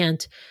really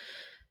can't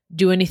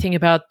do anything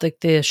about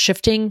the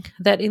shifting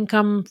that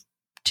income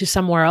to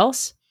somewhere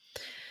else.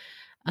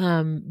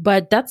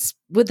 But that's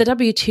with the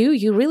W-2,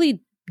 you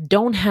really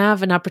don't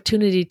have an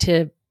opportunity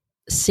to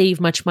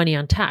save much money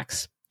on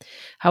tax.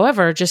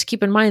 However, just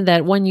keep in mind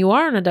that when you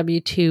are on a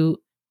W-2,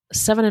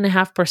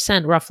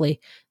 7.5%, roughly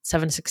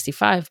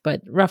 765,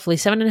 but roughly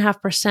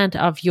 7.5%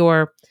 of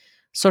your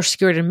Social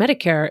Security and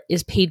Medicare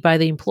is paid by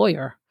the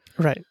employer.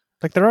 Right.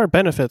 Like, there are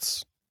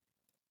benefits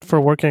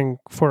for working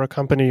for a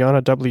company on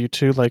a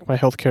W-2, like my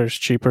healthcare is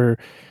cheaper,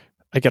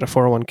 I get a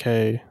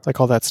 401k, like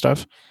all that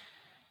stuff.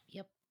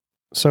 Yep.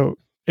 So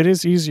it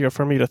is easier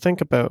for me to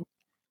think about.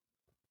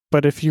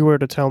 But if you were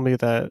to tell me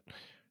that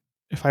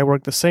if I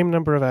worked the same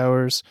number of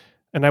hours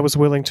and I was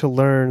willing to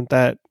learn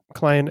that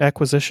client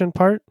acquisition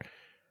part,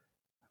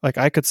 like,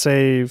 I could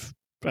save,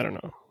 I don't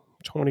know,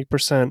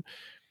 20%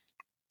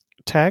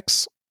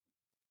 tax,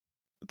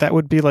 that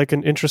would be like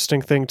an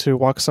interesting thing to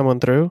walk someone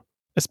through,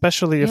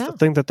 especially if Yeah. the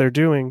thing that they're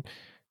doing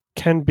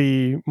can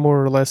be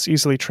more or less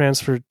easily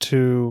transferred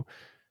to,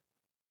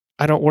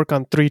 I don't work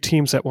on 3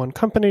 teams at one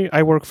company.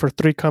 I work for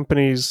 3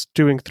 companies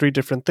doing 3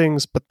 different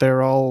things, but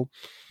they're all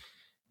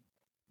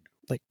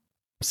like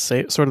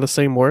sort of the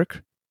same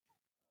work.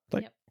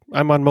 Like Yep.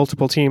 I'm on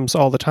multiple teams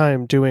all the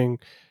time doing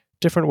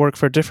different work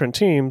for different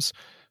teams.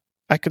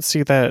 I could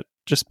see that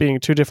just being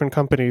 2 different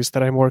companies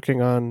that I'm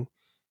working on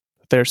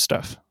their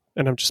stuff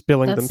and I'm just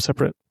billing them That's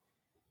separate.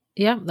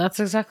 Yeah, that's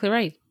exactly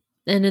right.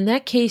 And in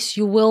that case,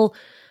 you will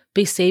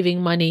be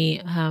saving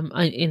money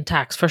in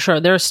tax for sure.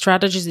 There are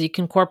strategies that you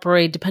can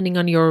incorporate depending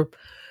on your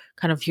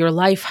kind of your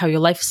life, how your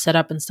life is set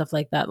up and stuff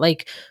like that.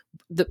 Like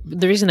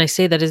the reason I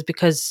say that is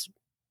because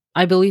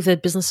I believe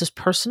that business is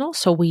personal.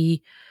 So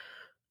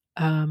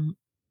um,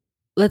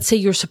 let's say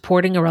you're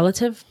supporting a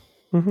relative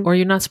Mm-hmm. or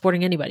you're not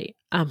supporting anybody.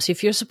 So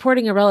if you're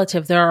supporting a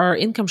relative, there are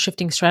income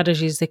shifting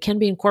strategies that can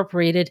be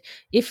incorporated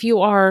if you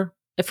are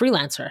a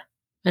freelancer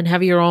and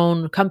have your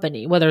own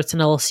company, whether it's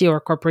an LLC or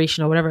a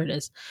corporation or whatever it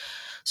is.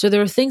 So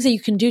there are things that you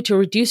can do to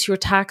reduce your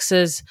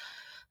taxes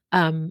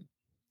kind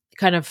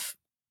of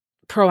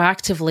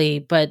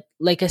proactively. But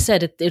like I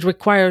said, it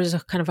requires a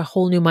kind of a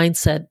whole new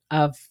mindset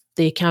of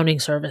the accounting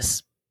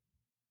service.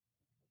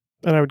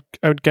 And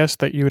I would guess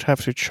that you would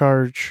have to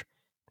charge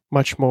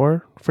much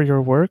more for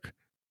your work,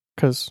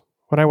 because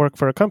when I work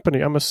for a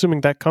company, I'm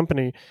assuming that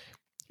company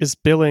is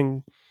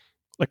billing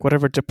like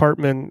whatever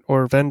department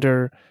or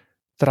vendor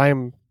that I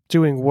am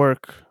doing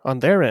work on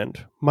their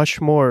end much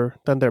more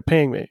than they're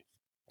paying me.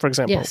 For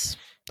example, Yes.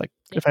 like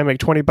if I make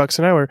 $20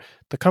 an hour,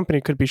 the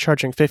company could be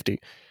charging 50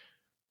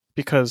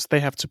 because they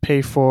have to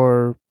pay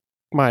for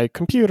my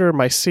computer,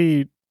 my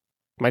seat,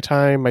 my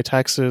time, my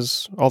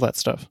taxes, all that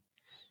stuff.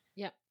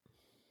 Yeah.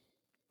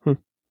 Hmm. Okay.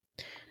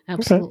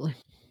 Absolutely.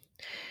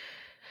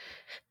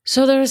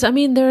 So there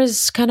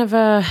is kind of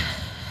a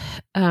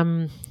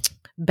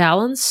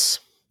balance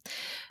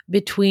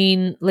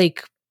between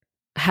like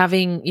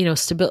having,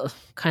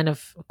 kind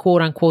of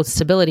quote unquote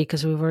stability,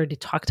 because we've already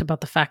talked about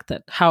the fact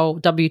that how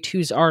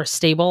W-2s are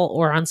stable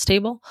or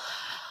unstable,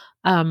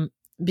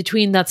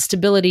 between that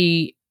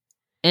stability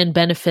and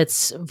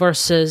benefits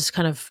versus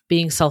kind of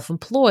being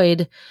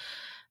self-employed.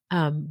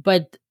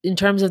 But in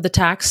terms of the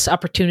tax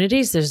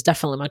opportunities, there's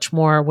definitely much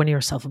more when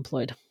you're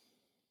self-employed.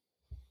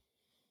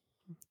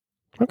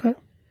 Okay.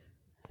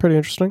 Pretty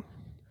interesting.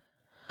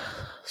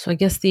 So I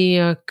guess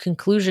the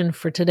conclusion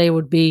for today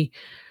would be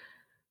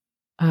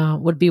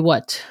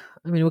what?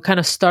 I mean, we kind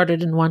of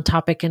started in one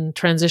topic and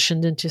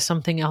transitioned into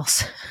something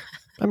else.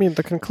 I mean,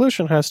 the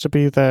conclusion has to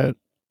be that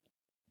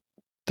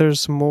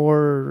there's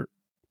more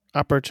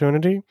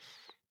opportunity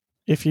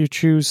if you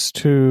choose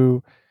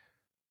to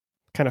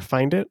kind of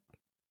find it.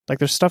 Like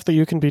there's stuff that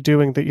you can be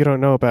doing that you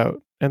don't know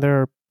about, and there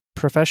are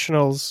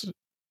professionals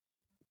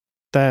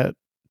that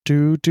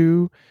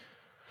do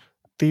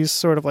these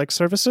sort of like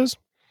services.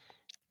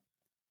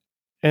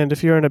 And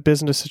if you're in a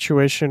business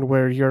situation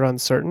where you're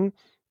uncertain,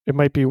 it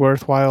might be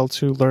worthwhile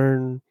to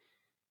learn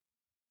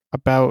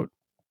about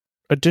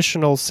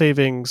additional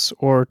savings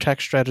or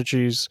tax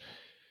strategies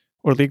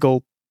or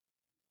legal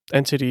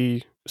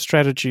entity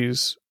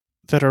strategies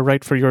that are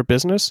right for your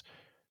business.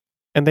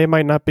 And they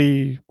might not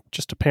be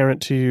just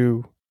apparent to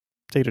you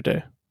day to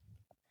day.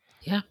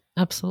 Yeah,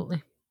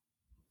 absolutely.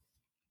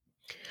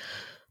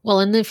 Well,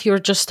 and if you're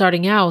just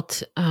starting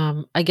out,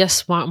 I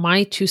guess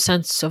my 2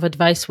 cents of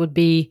advice would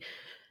be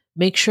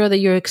make sure that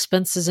your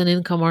expenses and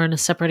income are in a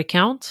separate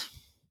account.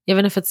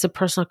 Even if it's a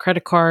personal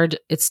credit card,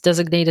 it's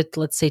designated,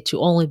 let's say, to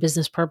only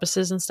business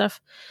purposes and stuff.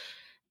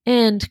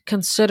 And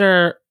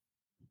consider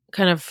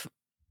kind of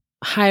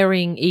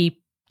hiring a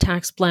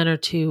tax planner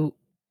to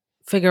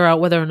figure out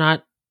whether or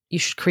not you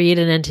should create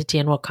an entity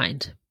and what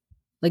kind.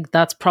 Like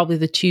that's probably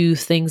the 2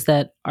 things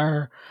that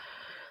are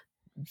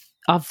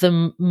of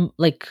the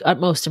like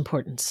utmost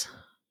importance.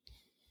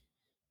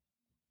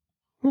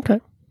 Okay.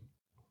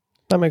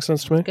 That makes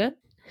sense to me. Good.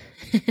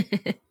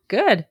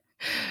 Good.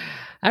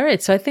 All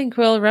right. So I think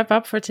we'll wrap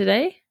up for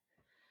today.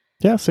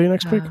 Yeah. See you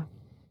next week.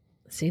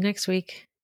 See you next week.